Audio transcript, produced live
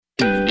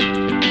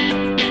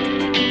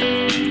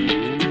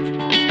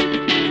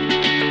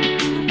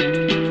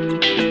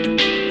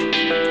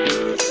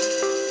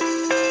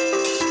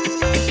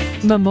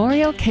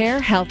Memorial Care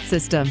Health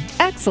System,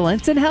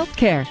 Excellence in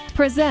Healthcare,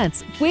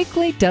 presents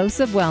Weekly Dose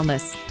of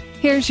Wellness.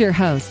 Here's your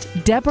host,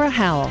 Deborah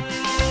Howell.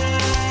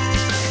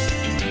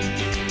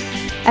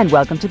 And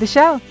welcome to the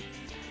show.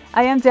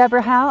 I am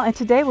Deborah Howell, and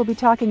today we'll be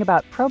talking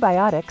about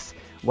probiotics.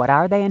 What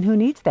are they and who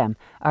needs them?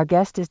 Our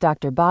guest is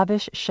Dr.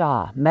 Bhavish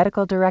Shah,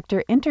 Medical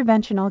Director,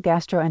 Interventional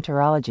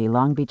Gastroenterology,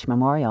 Long Beach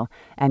Memorial,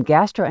 and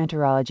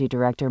Gastroenterology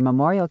Director,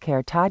 Memorial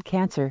Care Todd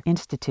Cancer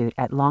Institute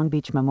at Long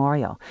Beach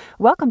Memorial.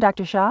 Welcome,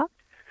 Dr. Shah.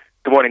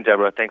 Good morning,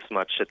 Deborah. Thanks so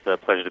much. It's a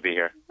pleasure to be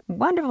here.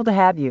 Wonderful to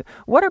have you.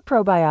 What are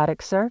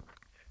probiotics, sir?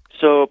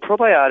 So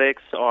probiotics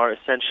are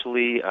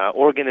essentially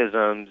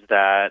organisms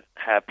that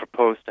have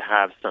proposed to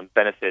have some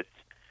benefits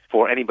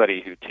for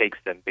anybody who takes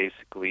them.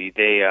 Basically,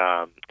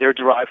 they're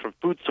derived from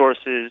food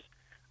sources,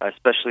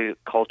 especially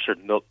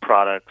cultured milk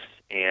products,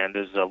 and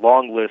there's a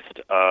long list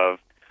of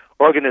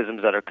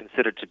organisms that are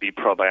considered to be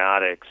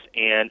probiotics,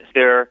 and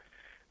they're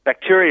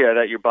bacteria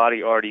that your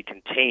body already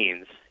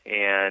contains.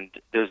 And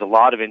there's a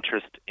lot of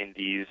interest in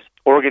these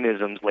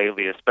organisms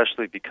lately,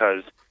 especially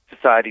because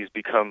society's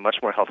become much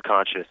more health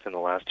conscious in the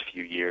last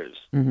few years.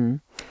 Mm-hmm.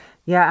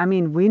 Yeah, I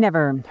mean, we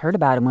never heard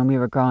about them when we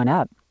were growing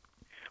up.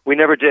 We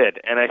never did,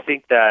 and I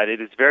think that it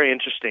is very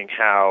interesting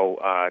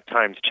how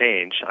times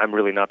change. I'm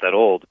really not that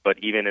old, but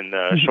even in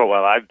the short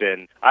while I've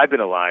been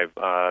alive,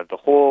 the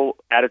whole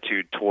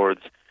attitude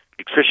towards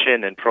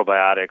nutrition and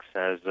probiotics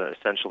has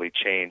essentially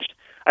changed.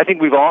 I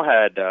think we've all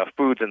had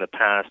foods in the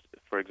past,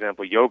 for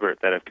example, yogurt,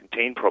 that have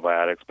contained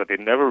probiotics, but they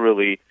never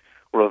really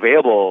were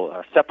available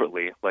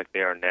separately like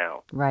they are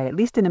now. Right, at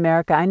least in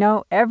America. I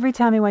know every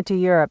time we went to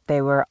Europe,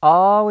 they were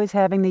always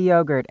having the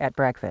yogurt at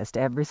breakfast,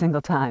 every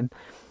single time.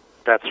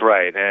 That's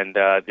right, and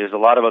there's a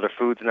lot of other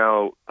foods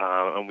now,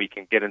 and we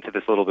can get into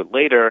this a little bit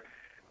later,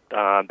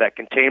 that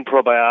contain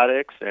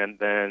probiotics, and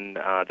then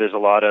there's a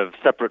lot of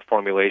separate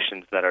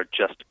formulations that are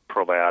just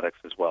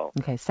probiotics as well.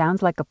 Okay,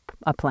 sounds like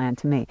a plan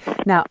to me.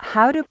 Now,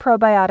 how do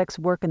probiotics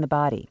work in the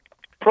body?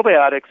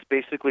 Probiotics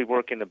basically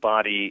work in the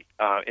body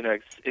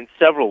in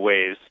several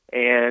ways,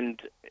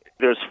 and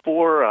there's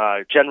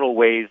four general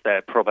ways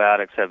that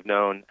probiotics have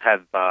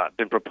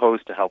been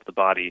proposed to help the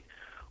body.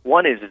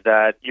 One is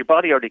that your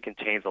body already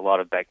contains a lot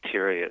of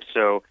bacteria,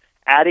 so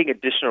adding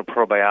additional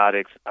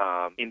probiotics,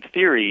 in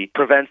theory,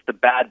 prevents the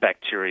bad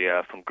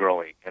bacteria from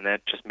growing, and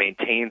that just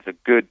maintains a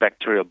good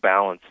bacterial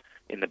balance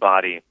in the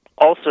body.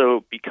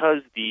 Also,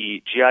 because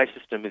the GI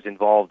system is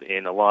involved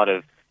in a lot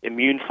of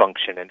immune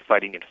function and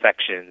fighting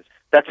infections,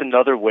 that's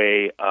another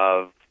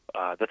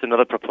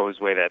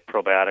proposed way that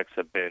probiotics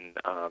have been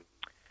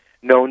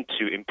known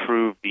to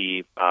improve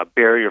the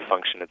barrier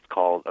function, it's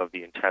called, of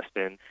the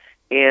intestine.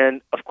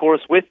 And, of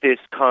course, with this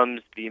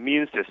comes the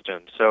immune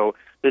system. So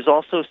there's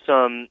also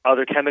some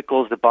other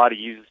chemicals the body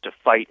uses to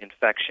fight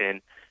infection,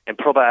 and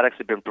probiotics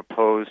have been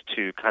proposed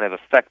to kind of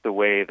affect the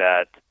way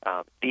that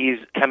these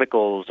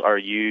chemicals are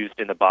used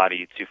in the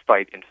body to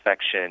fight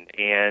infection.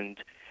 And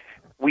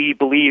we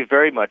believe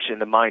very much in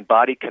the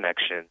mind-body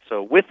connection.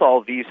 So with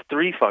all these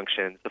three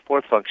functions, the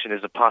fourth function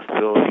is a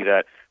possibility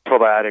that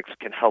probiotics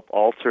can help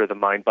alter the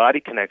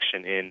mind-body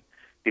connection in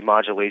the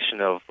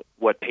modulation of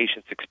what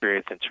patients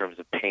experience in terms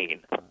of pain.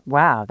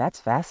 Wow,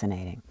 that's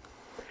fascinating.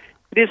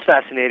 It is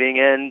fascinating,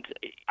 and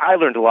I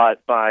learned a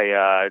lot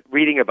by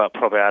reading about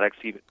probiotics,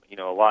 even,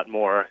 a lot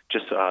more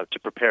just to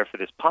prepare for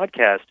this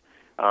podcast.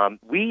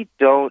 We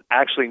don't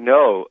actually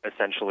know,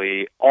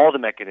 essentially, all the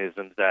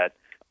mechanisms that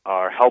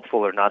are helpful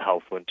or not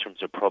helpful in terms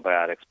of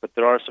probiotics, but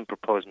there are some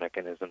proposed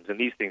mechanisms, and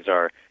these things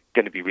are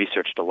going to be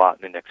researched a lot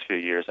in the next few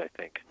years, I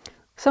think.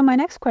 So my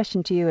next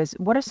question to you is,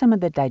 what are some of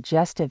the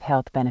digestive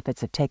health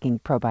benefits of taking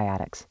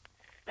probiotics?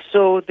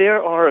 So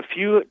there are a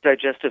few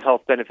digestive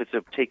health benefits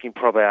of taking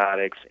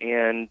probiotics,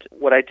 and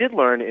what I did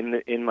learn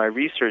in my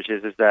research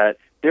is that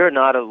there are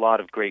not a lot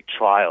of great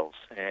trials,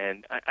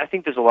 and I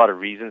think there's a lot of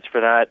reasons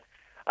for that.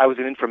 I was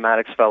an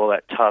informatics fellow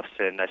at Tufts,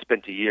 and I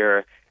spent a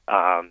year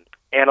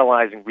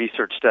analyzing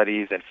research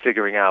studies and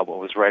figuring out what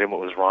was right and what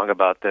was wrong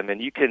about them,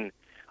 and you can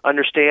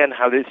understand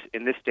how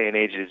in this day and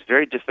age, it is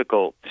very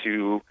difficult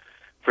to,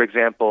 for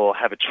example,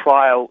 have a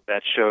trial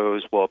that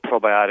shows, well,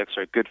 probiotics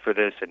are good for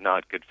this and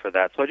not good for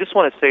that. So I just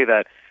want to say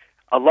that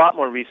a lot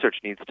more research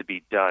needs to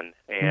be done,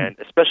 and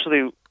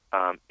especially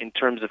in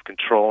terms of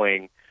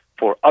controlling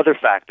for other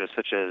factors,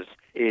 such as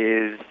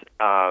is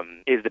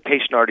the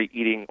patient already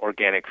eating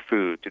organic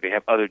food? Do they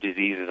have other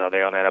diseases? Are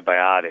they on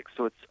antibiotics?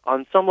 So it's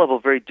on some level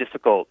very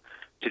difficult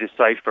to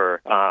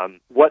decipher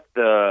what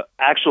the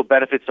actual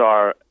benefits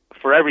are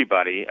for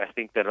everybody. I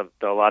think that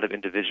a lot of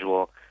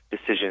individualized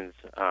decisions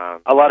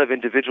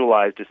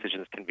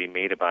can be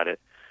made about it.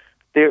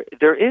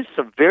 There is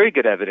some very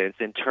good evidence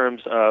in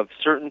terms of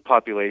certain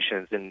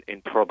populations in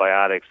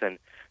probiotics, and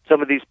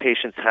some of these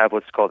patients have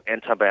what's called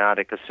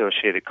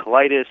antibiotic-associated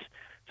colitis.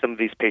 Some of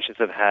these patients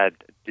have had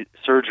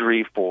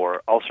surgery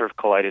for ulcerative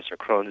colitis or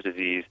Crohn's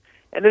disease,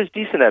 and there's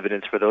decent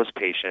evidence for those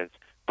patients.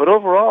 But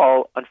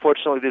overall,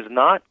 unfortunately, there's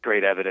not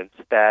great evidence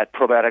that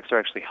probiotics are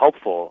actually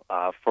helpful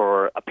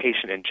for a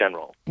patient in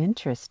general.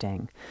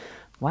 Interesting.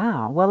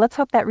 Wow. Well, let's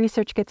hope that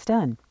research gets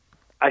done.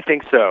 I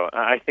think so.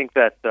 I think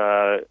that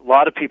a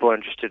lot of people are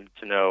interested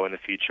to know in the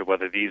future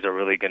whether these are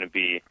really going to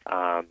be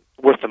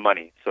worth the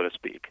money, so to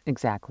speak.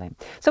 Exactly.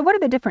 So what are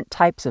the different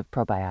types of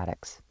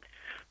probiotics?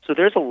 So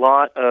there's a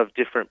lot of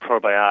different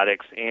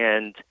probiotics,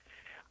 and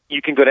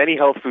you can go to any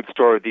health food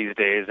store these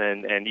days,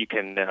 and you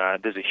can.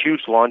 There's a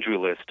huge laundry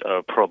list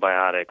of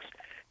probiotics.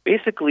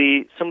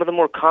 Basically, some of the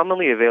more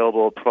commonly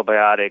available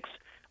probiotics.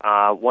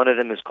 One of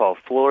them is called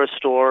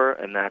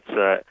Florastor, and that's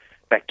a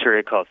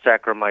bacteria called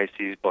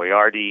Saccharomyces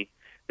boulardii.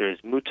 There's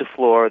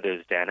Mutaflor,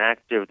 there's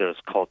Danactive, there's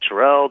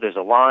Culturelle, there's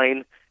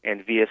Align,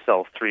 and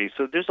VSL3.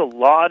 So there's a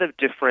lot of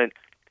different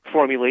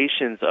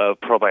formulations of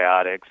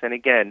probiotics. And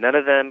again, none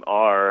of them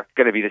are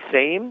going to be the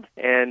same.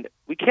 And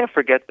we can't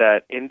forget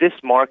that in this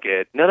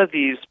market, none of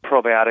these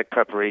probiotic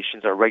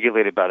preparations are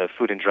regulated by the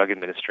Food and Drug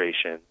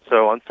Administration.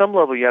 So on some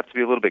level, you have to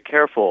be a little bit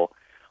careful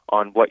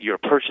on what you're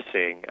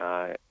purchasing.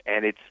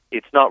 And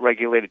it's not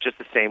regulated just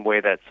the same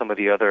way that some of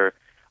the other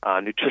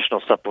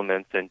nutritional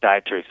supplements and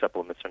dietary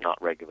supplements are not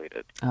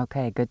regulated.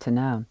 Okay, good to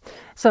know.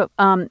 So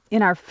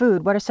in our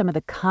food, what are some of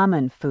the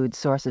common food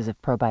sources of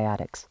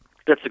probiotics?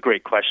 That's a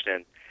great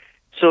question.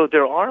 So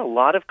there are a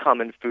lot of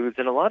common foods,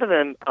 and a lot of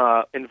them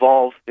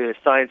involve the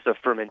science of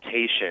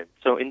fermentation.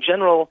 So in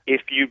general,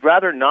 if you'd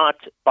rather not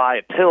buy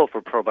a pill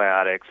for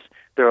probiotics,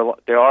 there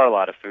are a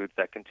lot of foods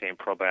that contain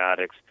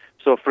probiotics.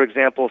 So, for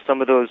example,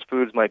 some of those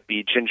foods might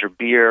be ginger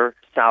beer,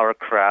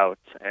 sauerkraut,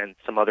 and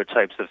some other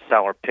types of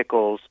sour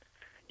pickles.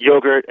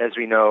 Yogurt, as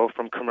we know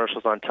from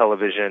commercials on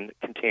television,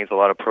 contains a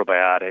lot of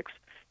probiotics.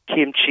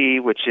 Kimchi,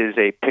 which is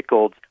a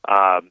pickled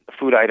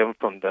food item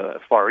from the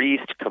Far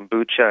East,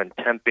 kombucha and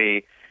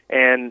tempeh,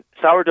 and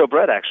sourdough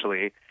bread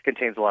actually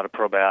contains a lot of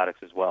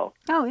probiotics as well.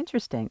 Oh,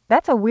 interesting.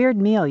 That's a weird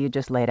meal you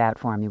just laid out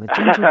for me with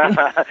ginger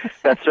beer.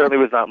 That certainly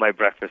was not my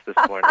breakfast this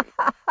morning.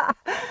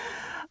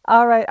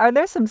 All right. Are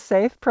there some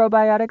safe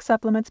probiotic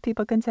supplements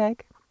people can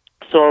take?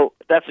 So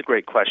that's a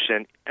great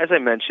question. As I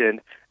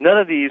mentioned, none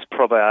of these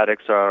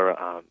probiotics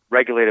are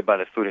regulated by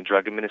the Food and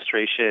Drug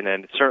Administration,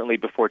 and certainly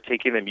before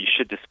taking them, you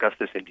should discuss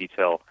this in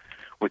detail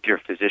with your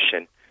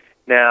physician.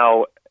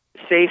 Now,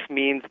 safe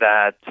means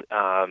that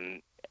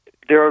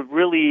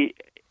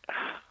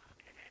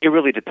it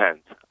really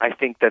depends. I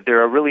think that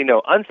there are really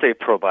no unsafe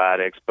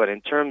probiotics, but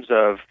in terms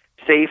of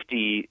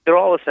safety, they're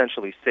all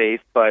essentially safe,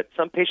 but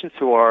some patients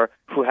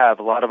who have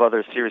a lot of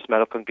other serious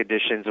medical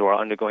conditions or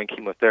are undergoing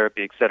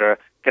chemotherapy, et cetera,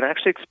 can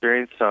actually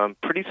experience some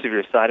pretty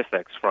severe side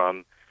effects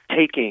from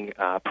taking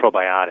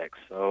probiotics.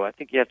 So I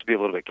think you have to be a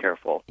little bit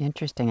careful.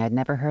 Interesting. I'd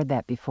never heard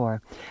that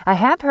before. I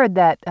have heard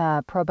that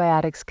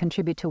probiotics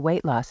contribute to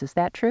weight loss. Is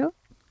that true?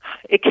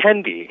 It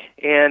can be.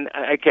 And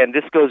again,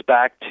 this goes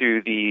back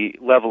to the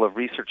level of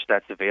research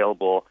that's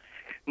available.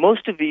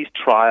 Most of these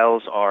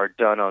trials are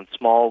done on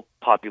small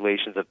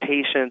populations of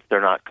patients.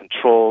 They're not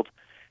controlled.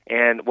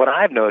 And what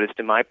I've noticed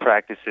in my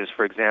practice is,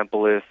 for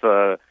example, if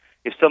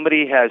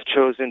somebody has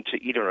chosen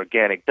to eat an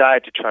organic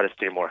diet to try to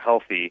stay more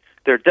healthy,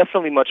 they're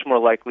definitely much more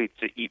likely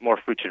to eat more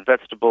fruits and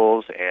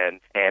vegetables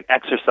and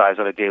exercise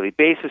on a daily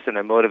basis, and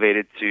they're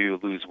motivated to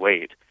lose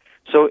weight.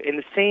 So in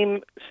the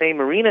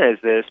same arena as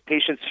this,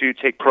 patients who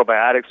take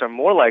probiotics are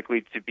more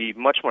likely to be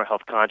much more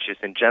health conscious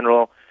in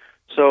general.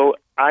 So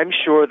I'm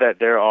sure that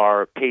there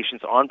are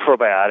patients on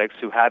probiotics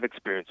who have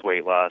experienced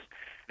weight loss.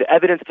 The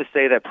evidence to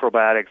say that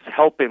probiotics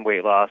help in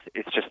weight loss,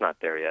 it's just not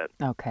there yet.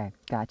 Okay,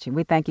 got you.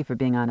 We thank you for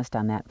being honest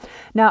on that.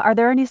 Now, are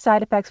there any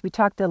side effects? We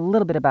talked a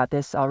little bit about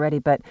this already,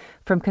 but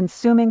from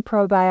consuming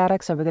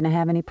probiotics, are we going to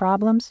have any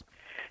problems?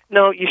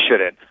 No, you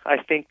shouldn't. I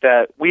think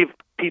that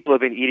people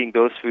have been eating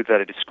those foods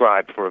that I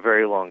described for a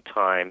very long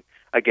time.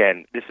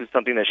 Again, this is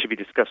something that should be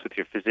discussed with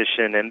your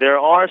physician, and there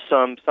are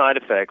some side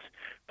effects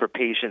for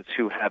patients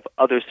who have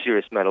other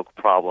serious medical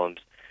problems,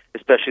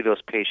 especially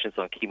those patients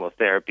on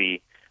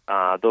chemotherapy.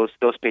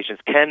 Those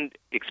patients can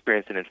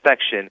experience an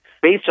infection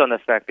based on the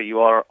fact that you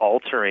are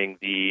altering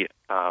the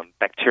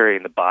bacteria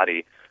in the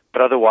body.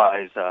 But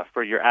otherwise,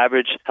 for your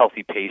average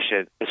healthy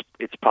patient,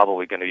 it's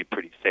probably going to be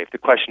pretty safe. The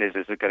question is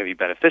it going to be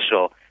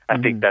beneficial? I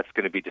think that's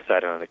going to be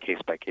decided on a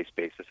case-by-case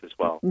basis as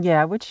well.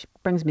 Yeah, which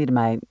brings me to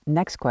my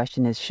next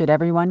question is, should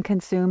everyone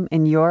consume,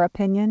 in your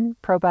opinion,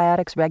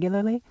 probiotics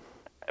regularly?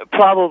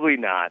 Probably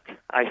not.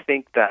 I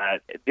think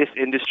that this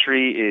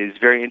industry is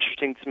very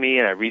interesting to me,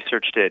 and I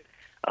researched it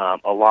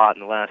a lot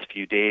in the last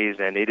few days,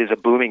 and it is a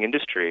booming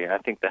industry. I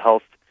think the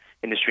health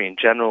industry in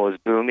general is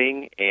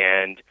booming,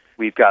 and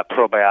we've got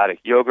probiotic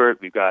yogurt.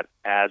 We've got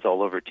ads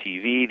all over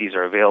TV. These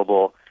are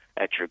available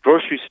at your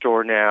grocery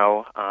store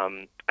now.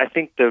 I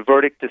think the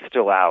verdict is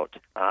still out.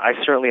 I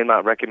certainly am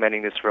not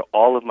recommending this for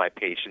all of my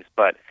patients,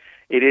 but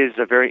it is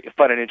very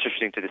fun and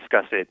interesting to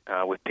discuss it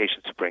with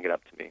patients who bring it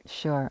up to me.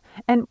 Sure.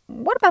 And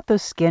what about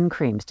those skin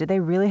creams? Do they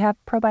really have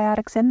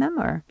probiotics in them,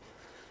 or?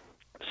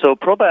 So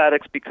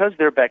probiotics, because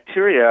they're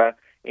bacteria,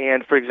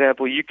 and for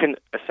example, you can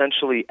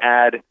essentially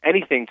add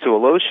anything to a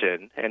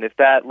lotion, and if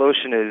that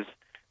lotion is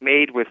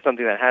made with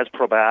something that has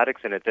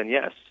probiotics in it, then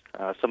yes,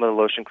 some of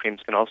the lotion creams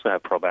can also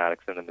have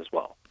probiotics in them as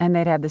well. And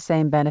they'd have the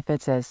same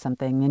benefits as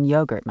something in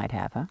yogurt might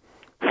have, huh?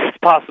 It's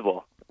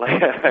possible.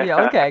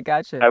 Yeah, okay,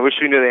 gotcha. I wish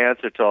we knew the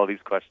answer to all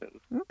these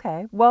questions.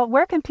 Okay. Well,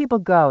 where can people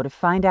go to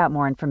find out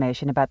more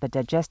information about the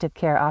digestive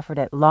care offered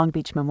at Long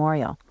Beach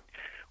Memorial?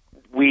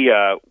 We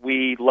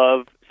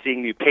love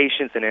seeing new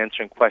patients and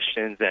answering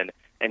questions and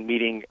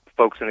meeting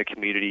folks in the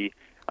community.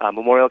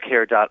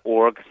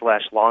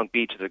 Memorialcare.org/Long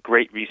Beach is a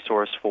great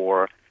resource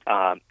for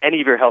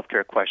any of your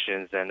healthcare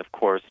questions, and of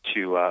course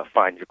to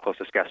find your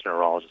closest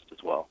gastroenterologist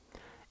as well.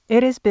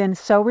 It has been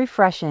so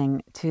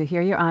refreshing to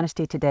hear your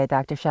honesty today,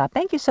 Dr. Shah.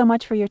 Thank you so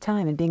much for your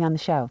time and being on the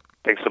show.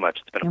 Thanks so much.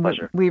 It's been a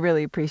pleasure. We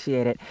really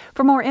appreciate it.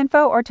 For more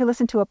info or to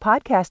listen to a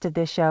podcast of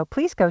this show,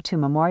 please go to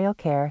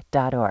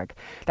memorialcare.org.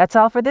 That's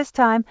all for this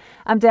time.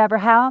 I'm Deborah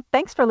Howell.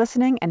 Thanks for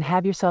listening and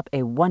have yourself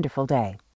a wonderful day.